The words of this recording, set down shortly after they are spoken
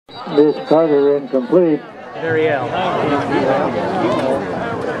Mitch Carter, incomplete. Burial.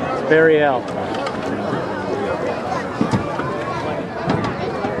 Burial.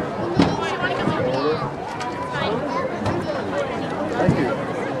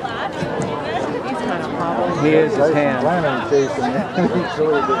 He is his hand.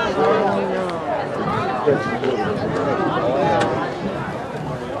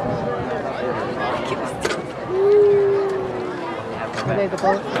 Are they the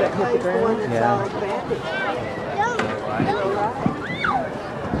boats that hit the ground? Yeah.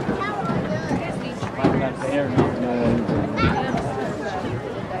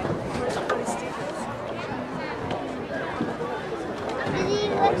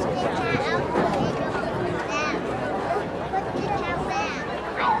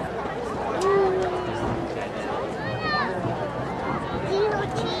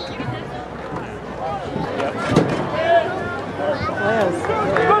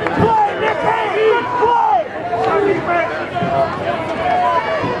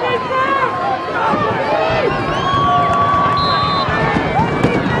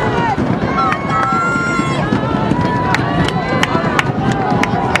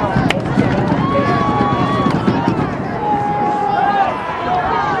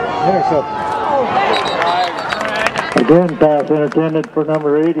 Again, pass intended for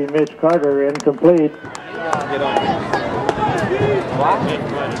number 80, Mitch Carter, incomplete. He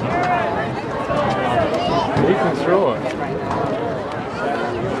can throw it.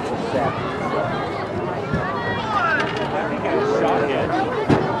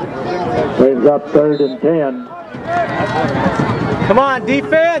 Brings up 3rd and 10. Come on,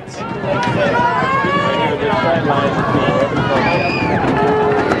 defense!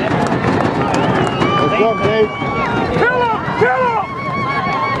 Let's go, Dave. Kill him! Kill him!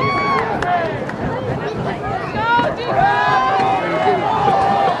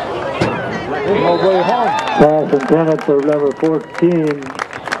 No way home. Pass intended for number 14,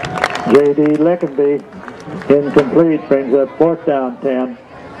 J.D. Leckenby, incomplete. Brings up 4th down 10.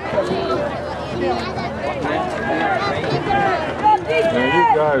 Now you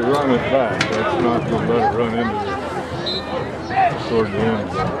guys run it back. That's not going to let it run into the toward the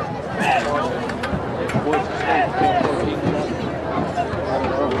end.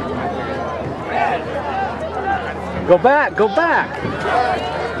 Go back, go back!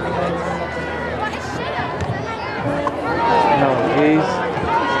 No, jeez.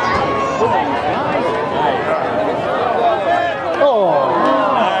 Oh!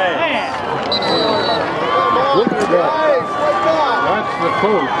 Look at that. That's the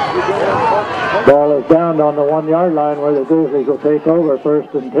coach. Ball is down on the 1 yard line where the Grizzlies will take over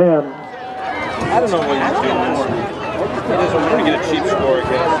 1st and 10. I don't know what he's doing. We're going to get a cheap score, I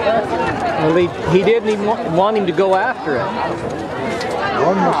guess. Well, he didn't even want him to go after it.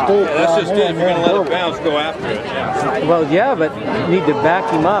 One mistake. Yeah, that's just it. If you're going to let it bounce, go after it. Yeah. Well, yeah, but you need to back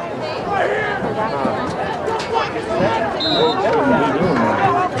him up.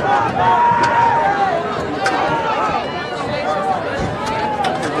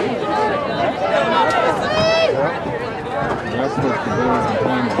 That's what the boys are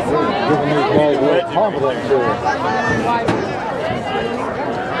trying to do. Giving these guys a little confidence here.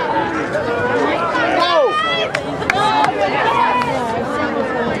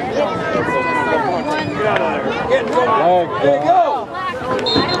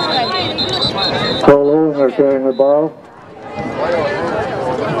 Cole Owinger carrying the ball.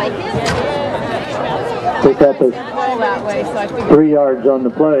 Pick up his 3 yards on the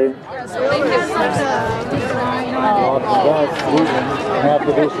play. Half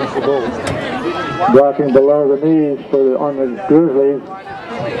the distance to go. Blocking below the knees on the Grizzlies.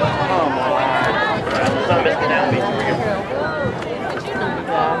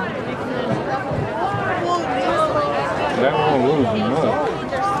 That won't lose enough.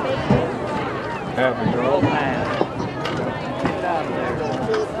 Half a yard.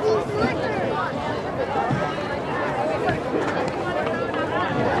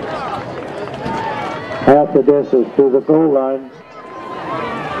 Half the distance to the goal line.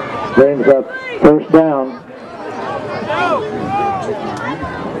 Brings up 1st down.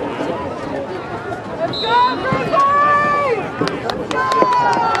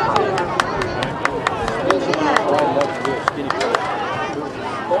 Let's go, Grizzlies!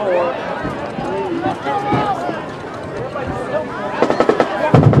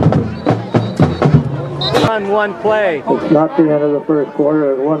 On 1 play. It's not the end of the 1st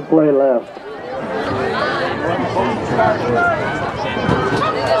quarter. There's 1 play left.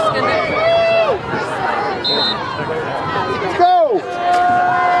 Go!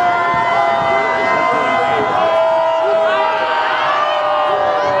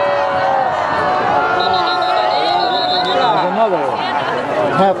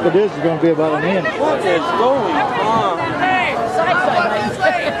 half of this is going to be about an inch. What is going on?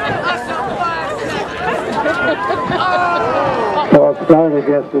 So it's start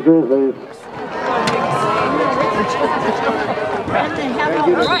against the Grizzlies.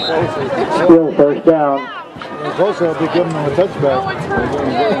 Still first down. Of course, they'll be giving them a touchback.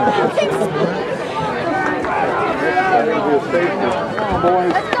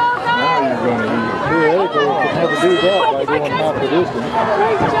 Theoretically, you can never do that by going half the distance.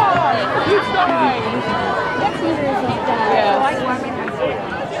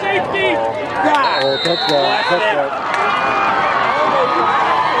 Safety! Oh, touchback.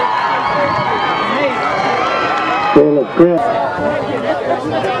 Caleb Chris.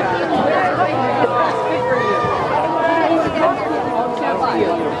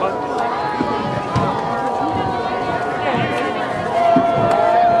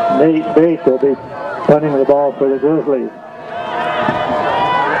 Nate Bates will be punting the ball for the Grizzlies.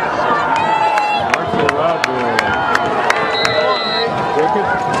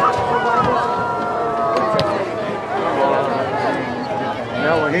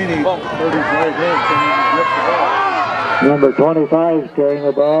 Number 25 is carrying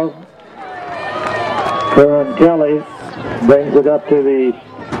the ball. Karen Kelly brings it up to the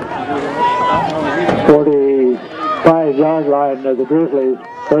 45-yard line of the Grizzlies.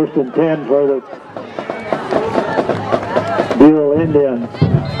 First and 10 for the Buhl Indians.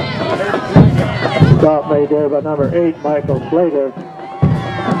 Stop made there by number 8, Michael Slater.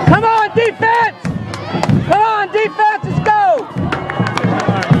 Come on, defense! Come on, defense, let's go!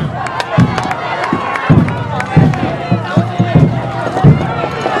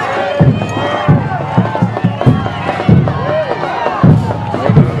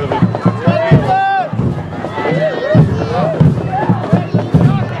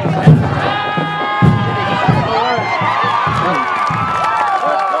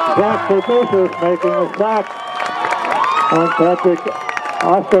 Fisher's making a sack on Patrick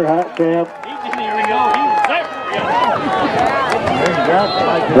Osterkamp. He didn't even know he was there.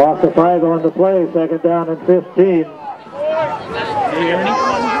 Lost the 5 on the play, second down and 15. Hey, Ernie,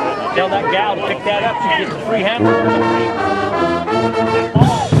 tell that gal to pick that up. She gets a free hamburger.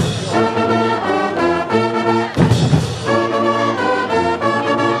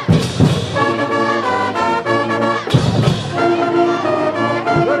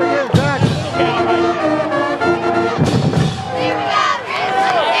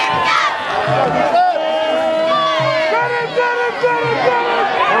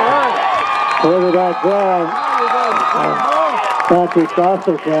 Quarterback drive on Patrick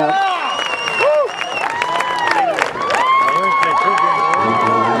Osterkamp.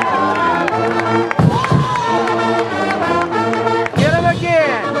 Get him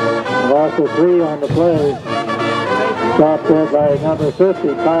again! Lost a 3 on the play. Stopped there by number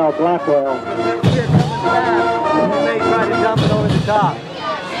 50, Kyle Blackwell. Here coming back. They try to dump it over the top.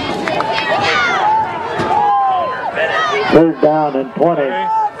 Third down and 20.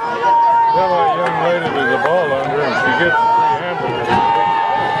 Tell that young lady there's a ball under and she gets a free hamburger.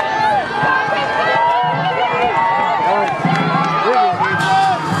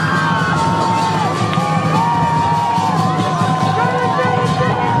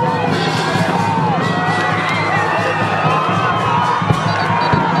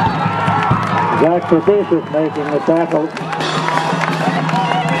 Zach Trevicius making the tackle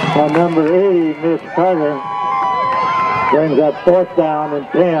on number 80, Miss Carter. Brings up fourth down and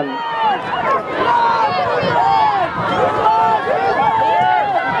 10.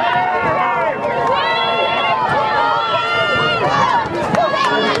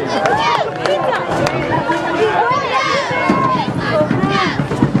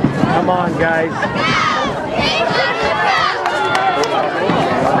 Come on, guys.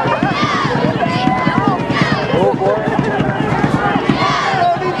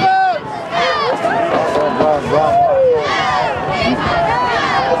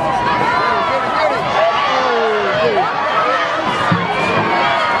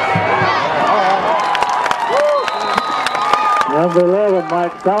 Number 11,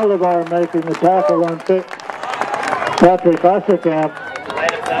 Mike Saldivar making the tackle on Patrick Osterkamp.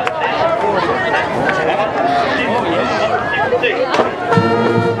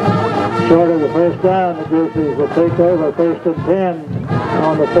 Short of the first down, the Grizzlies will take over first and 10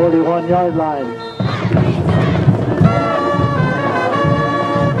 on the 41-yard line.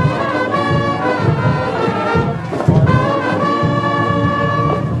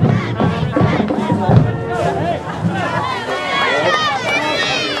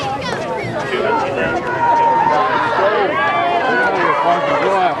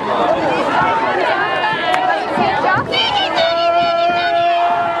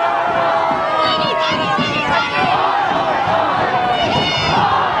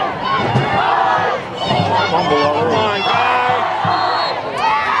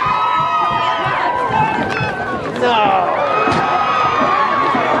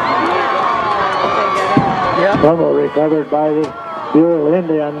 Fumble recovered by the Buhl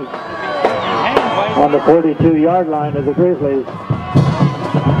Indians on the 42-yard line of the Grizzlies.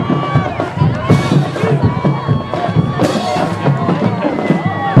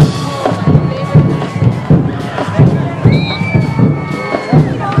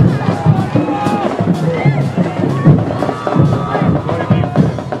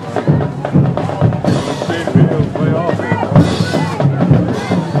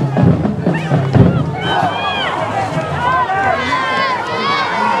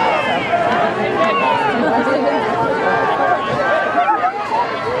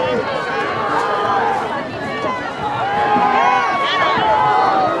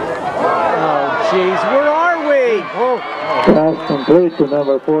 Pass complete to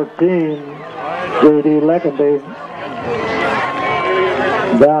number 14, J.D. Leckenby.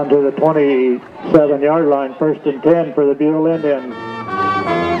 Down to the 27-yard line, 1st and 10 for the Buhl Indians.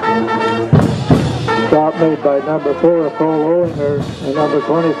 Stop made by number 4, Cole Ollinger, and number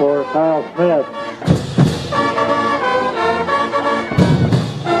 24, Kyle Smith.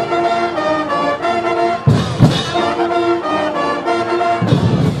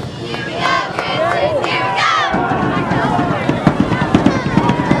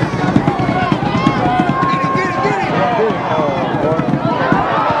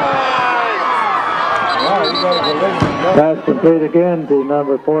 Pass complete again to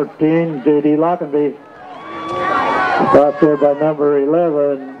number 14, J.D. Lockenby. Stopped there by number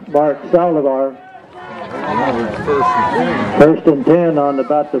 11, Mark Saldivar. 1st and 10 on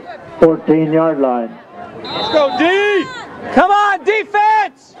about the 14-yard line. Let's go, D! Come on,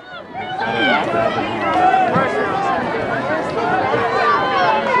 defense!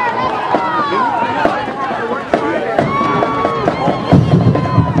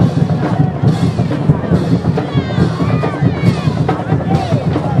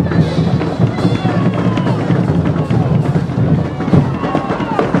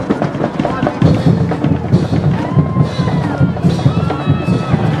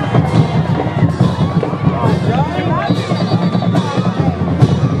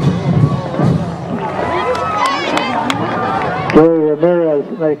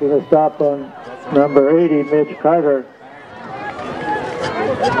 Ramirez making a stop on number 80, Mitch Carter.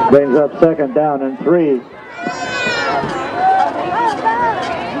 Brings up 2nd down and 3.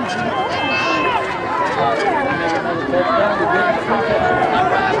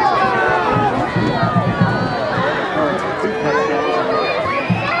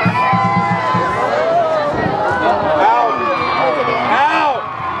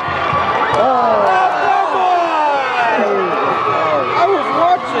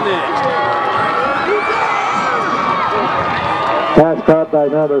 Pass caught by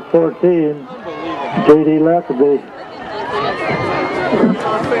number 14, J.D. Lefferty.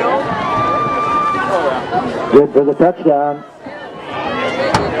 Good for the touchdown.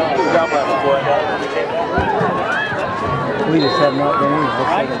 We just have not been in the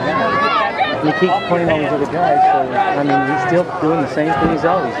second half. He keeps playing all these other guys, so, I mean, he's still doing the same thing he's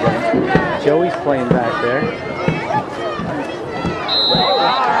always done. Joey's playing back there.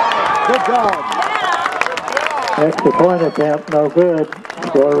 Good job. Extra point attempt, no good.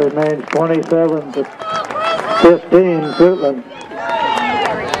 Score remains 27 to 15, Fruitland.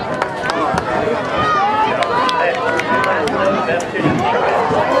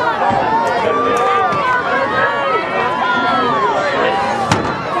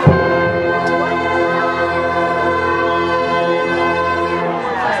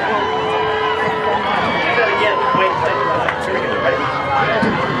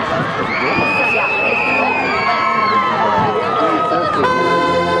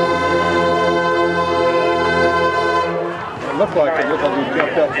 Looked like he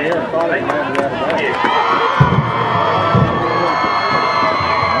jumped up here and thought he might have got it back.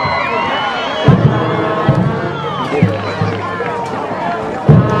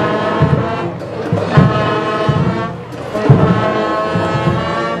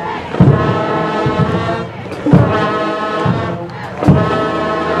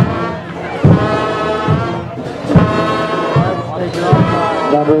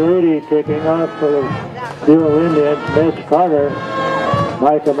 Number 80 kicking off for the Buhl Indians, Mitch Carter.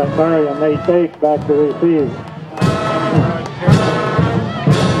 Micah McMurray and Nate Bake back to receive.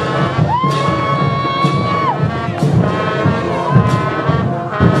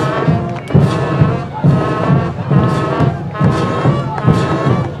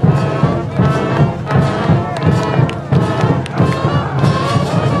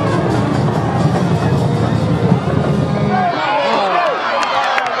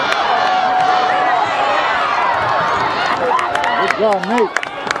 Good job, Nate.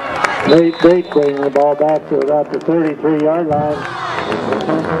 Nate Bate bringing the ball back to about the 33-yard line.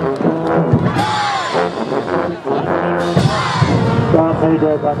 Stop made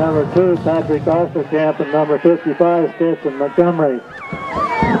there by number 2, Patrick Osterkamp, and number 55, Stetson Montgomery.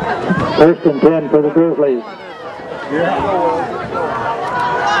 1st and 10 for the Grizzlies. Yeah.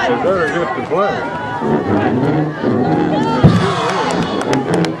 They better get the play.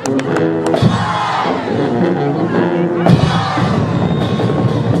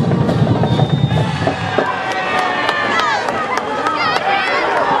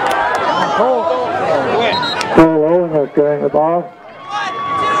 Cole Owens carrying the ball.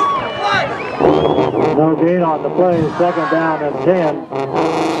 No gain on the play. 2nd down and 10.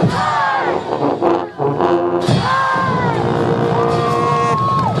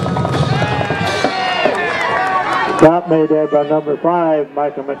 Stop made there by number 5,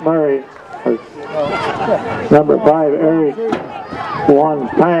 Michael McMurray. Number 5, Eric Juan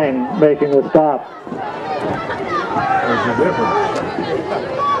Pang making the stop. There's a difference.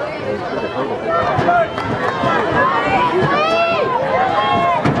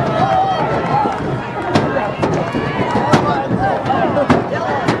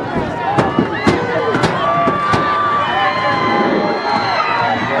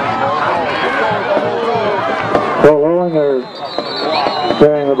 Cole Owens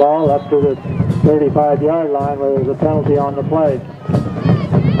carrying the ball up to the 35-yard line where there's a penalty on the play.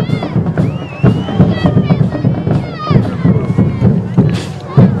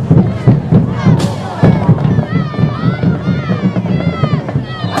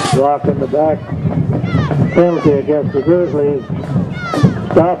 Block in the back. Penalty against the Grizzlies.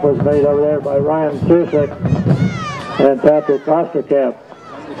 Stop was made over there by Ryan Susick and Patrick Osterkamp.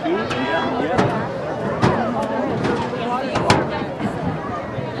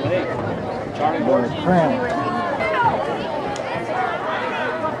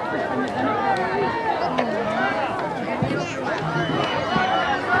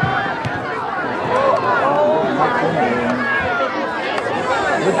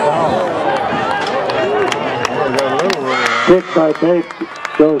 Kick by Bate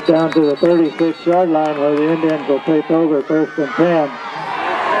goes down to the 36-yard line where the Indians will take over 1st and 10.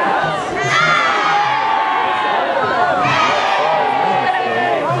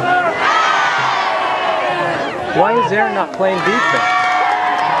 Why is Aaron not playing defense?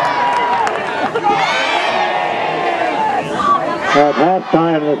 At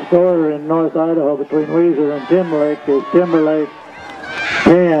halftime, the score in North Idaho between Weiser and Timberlake is Timberlake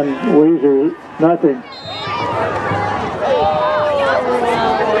 10, Weiser nothing.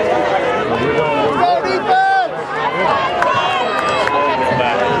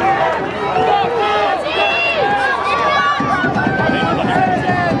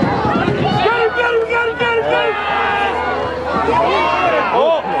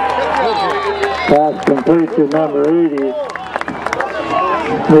 Pass complete to number 80.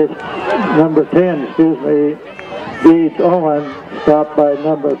 It's number 10, excuse me, Gage Owen, stopped by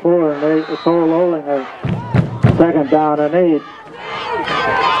number 4, and Cole Olinger. 2nd down and 8.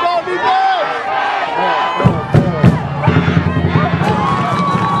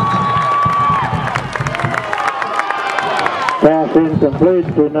 Pass incomplete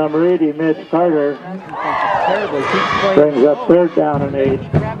to number 80, Mitch Carter. Brings up 3rd down and 8.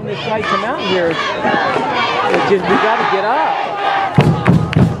 Having this guy come out here, it's just we got to get up.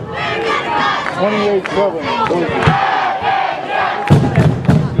 28-7.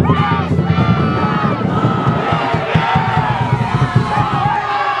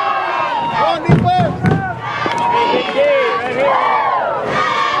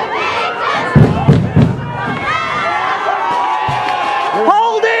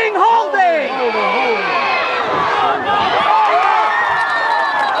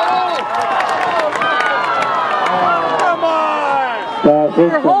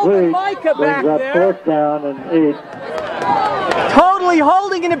 You're holding Micah back brings up there. 4th down and 8. Totally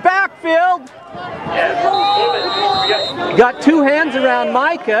holding in the backfield. Got 2 hands around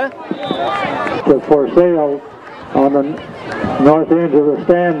Micah. For sale on the north end of the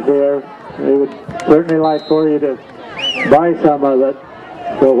stands there. They would certainly like for you to buy some of it.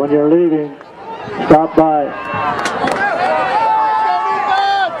 So when you're leaving, stop by.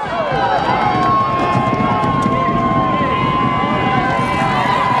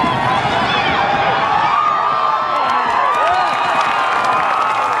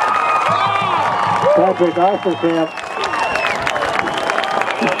 Patrick Osterkamp,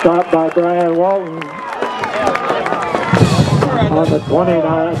 stopped by Brian Walton on the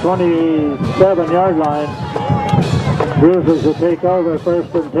 27-yard line. Grizzlies will take over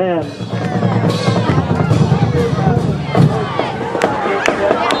 1st and 10.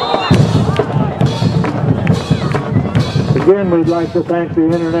 Again, we'd like to thank the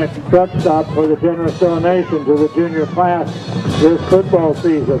Internet Truck Stop for the generous donation to the junior class this football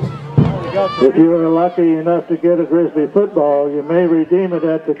season. If you are lucky enough to get a Grizzly football, you may redeem it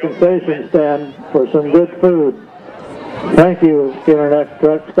at the concession stand for some good food. Thank you, Internet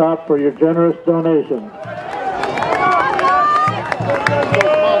Truck Stop, for your generous donation.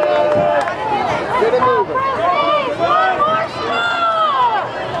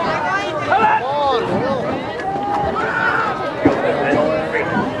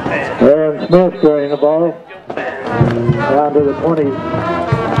 Aaron Smith carrying the ball down to the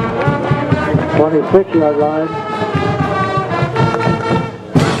 26-yard line.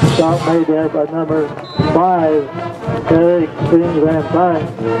 Stop made there by number 5, Eric Van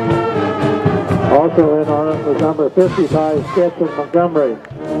Dyke. Also in on it was number 55, Stetson Montgomery.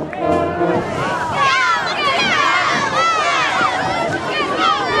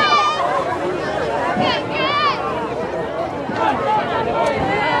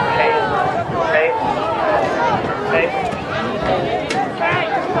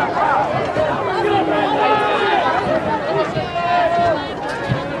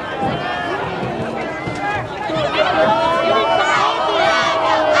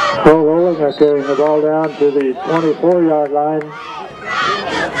 Cole Ollinger carrying the ball down to the 24-yard line.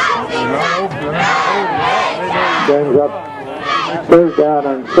 Brings up third down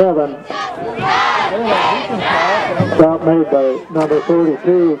and 7. Stop made by number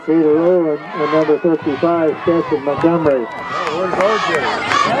 42, Peter Owen, and number 55, Stetson Montgomery. Where's RJ?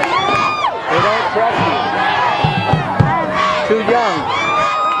 They don't trust you. Too young.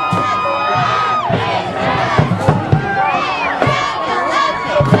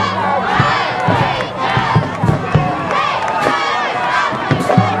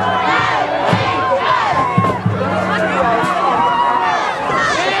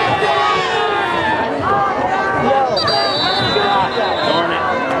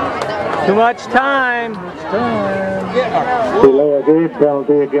 Too much time. Delay a game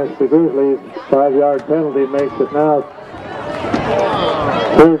penalty against the Grizzlies. 5-yard penalty makes it now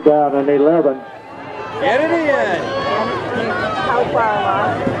third down and 11. Get it in. How far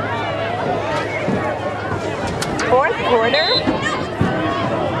along? Fourth quarter?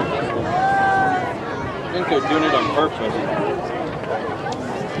 I think they're doing it on purpose.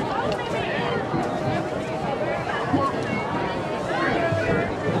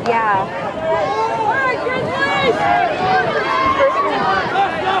 Yeah.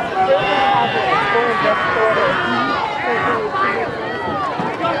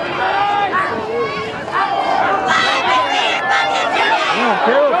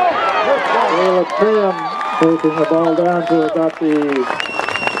 Caleb Trim taking the ball down to about the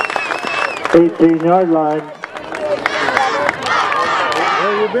 18-yard line.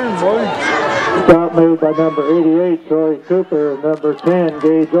 Where you been, boy? Stop made by number 88, Troy Cooper, and number 10,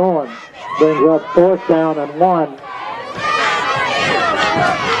 Gage Owen. Brings up fourth down and 1.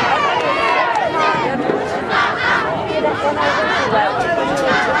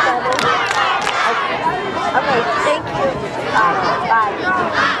 Okay, thank you. Bye.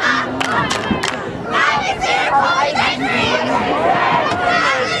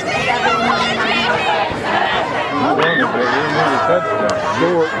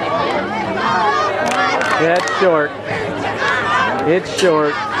 Yeah, it's short. It's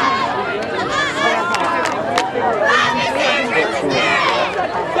short.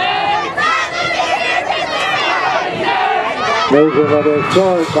 Measure that is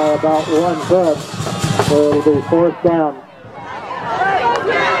short by about 1 foot, so it'll be fourth down.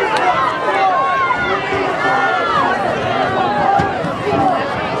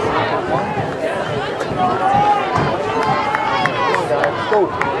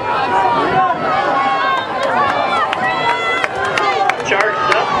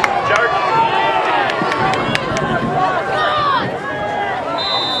 Charged up. Charged.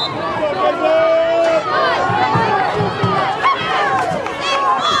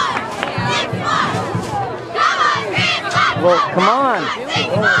 Well, come on.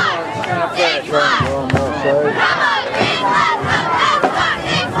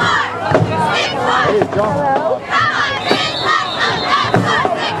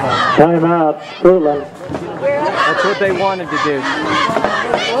 Timeout, Fruitland. That's what they wanted to do.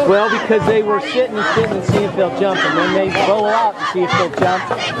 Well, because they were sitting and see if they'll jump, and then they roll out to see if they'll jump,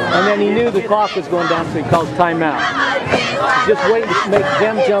 and then he knew the clock was going down, so he called timeout. He's just waiting to make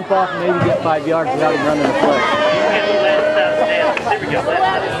them jump off and maybe get 5 yards without him running the play. There we go.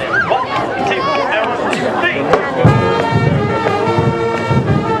 What? Take down your feet.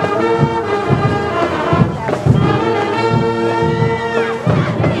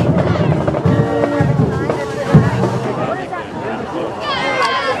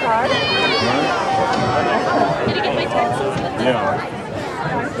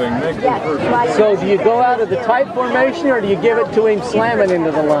 everything. Make it perfect. So do you go out of the tight formation or do you give it to him slamming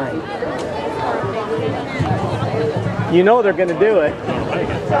into the line? You know they're going to do it.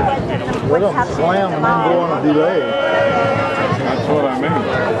 Let them slam and then go on a delay. That's what I mean.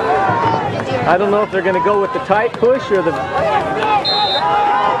 I don't know if they're going to go with the tight push or the... So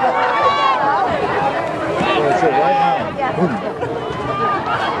it's right now.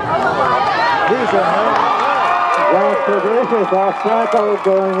 Here's a Last position off tackle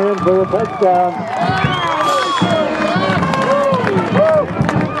going in for the touchdown.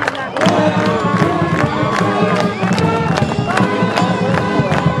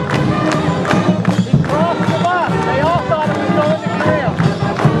 He crossed them up. They all thought it was going to Graham.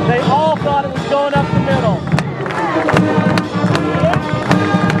 They all thought it was going up the middle.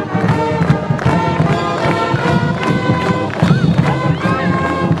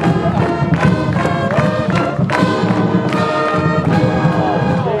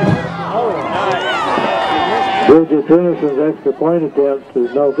 Bridget Tennison's extra point attempt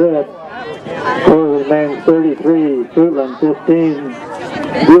is no good. Score remains 33, Fruitland 15,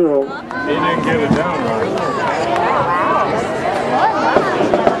 Buhl. He didn't get it down right.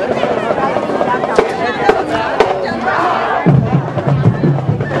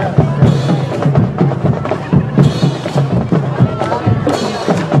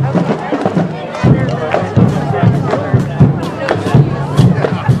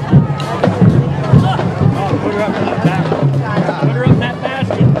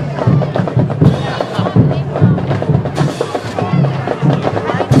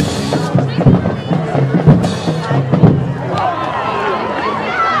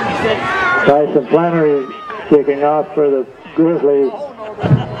 Tyson Flannery kicking off for the Grizzlies.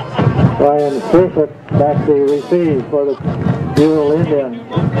 Ryan Griffith back to receive for the Buhl Indians.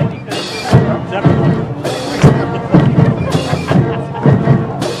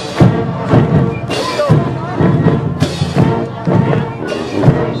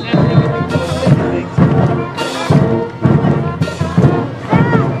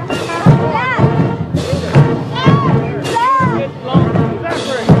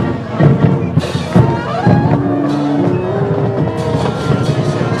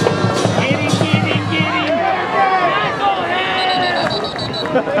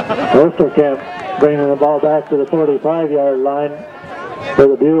 Osterkamp bringing the ball back to the 45-yard line. So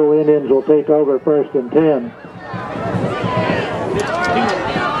the Buhl Indians will take over 1st and 10.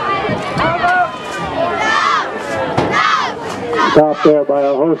 Stopped there by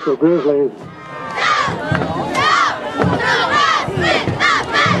a host of Grizzlies.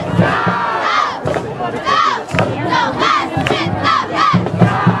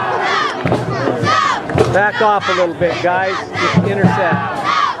 Back off a little bit, guys. Just intercept.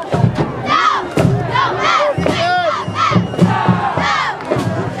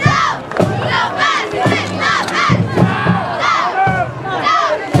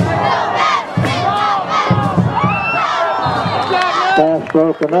 Pass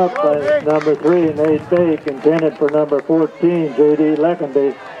broken up by number 3, Nate Bake, intended for number 14, J.D.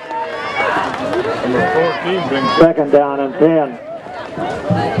 Leckenby. Number 14 brings 2nd down and 10.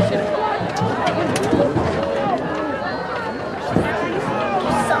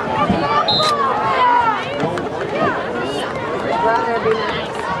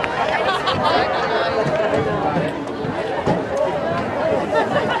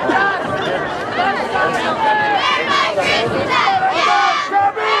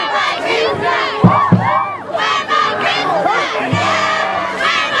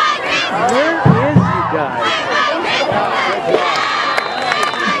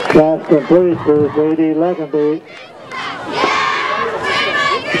 Pass complete to J.D. Leckenby.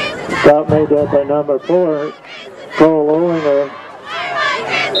 Stop made that by number 4, Cole Owinger.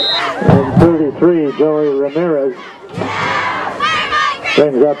 And 33, Joey Ramirez.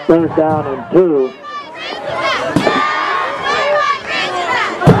 Brings up 3rd down and 2.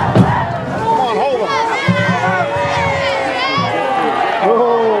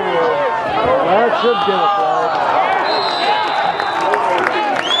 That should do it,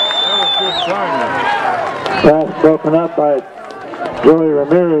 Pass broken up by Joey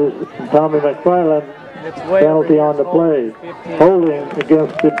Ramirez and Tommy McFarland. Penalty on the play. Holding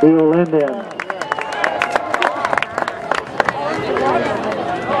against the Buhl Indians.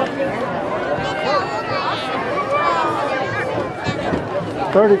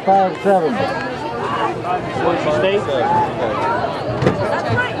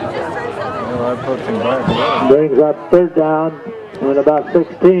 $35-7. Brings up 3rd down and about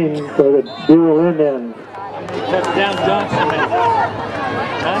 16 for the Buhl Indians. Touchdown Johnson.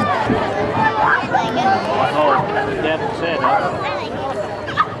 Huh? Oh, Devin said, huh?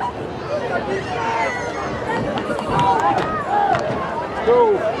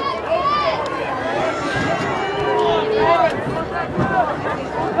 go.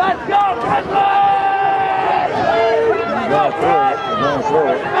 Let's go,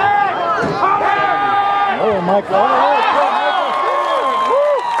 Oh, Michael.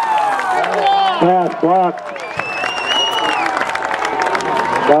 Pass blocked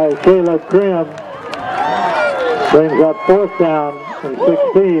by Caleb Grimm. Brings up 4th down and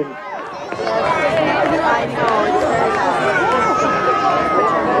 16.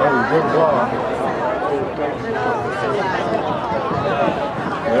 Good block.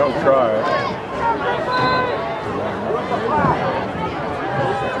 They'll try it.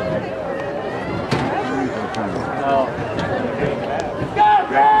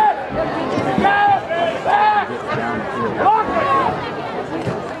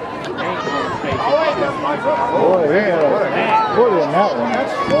 Boy, he had a foot in that one.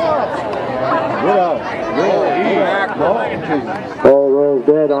 Ball rolls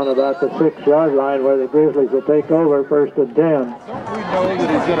dead on about the 6-yard line where the Grizzlies will take over 1st and 10. We know that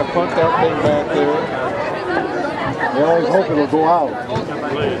he's going to punt that thing back there. They always hope it'll go out.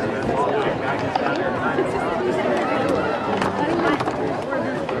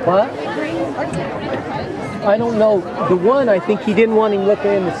 What? I don't know. The one, I think he didn't want him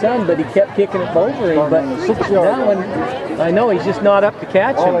looking in the sun, but he kept kicking it over him. But that one, I know he's just not up to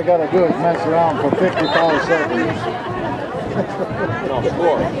catch him. All they got to do is mess around for 55 seconds.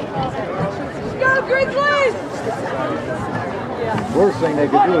 Go, Grizzlies! Worst thing they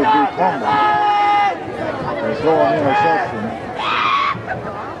could do is be fumble. They throw an interception.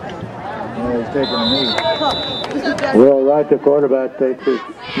 Yeah, he's taking a knee. Will Wright, the quarterback, takes his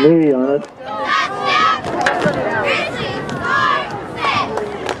knee on it.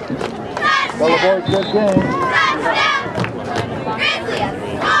 Well, boys, good game.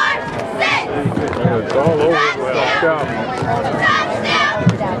 It's all over. Well,